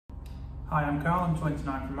Hi, I'm Carl, I'm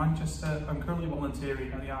 29 from Manchester. I'm currently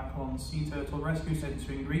volunteering at the Archelon Sea Turtle Rescue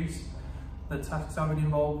Centre in Greece. The tasks I've been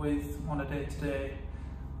involved with on a day-to-day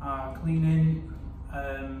are cleaning,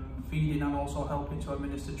 feeding and also helping to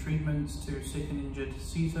administer treatments to sick and injured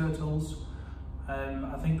sea turtles.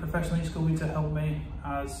 I think professionally it's going to help me,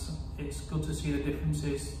 as it's good to see the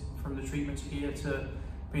differences from the treatments here to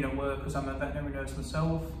being at work, because I'm a veterinary nurse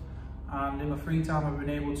myself. And in my free time I've been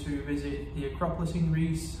able to visit the Acropolis in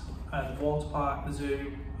Greece, the water park, the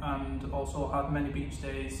zoo, and also had many beach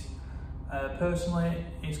days. Personally,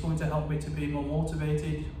 it's going to help me to be more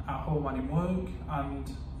motivated at home and in work, and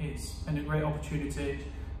it's been a great opportunity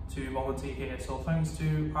to volunteer here. So thanks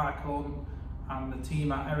to Archelon and the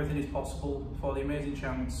team at Everything Is Possible for the amazing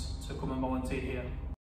chance to come and volunteer here.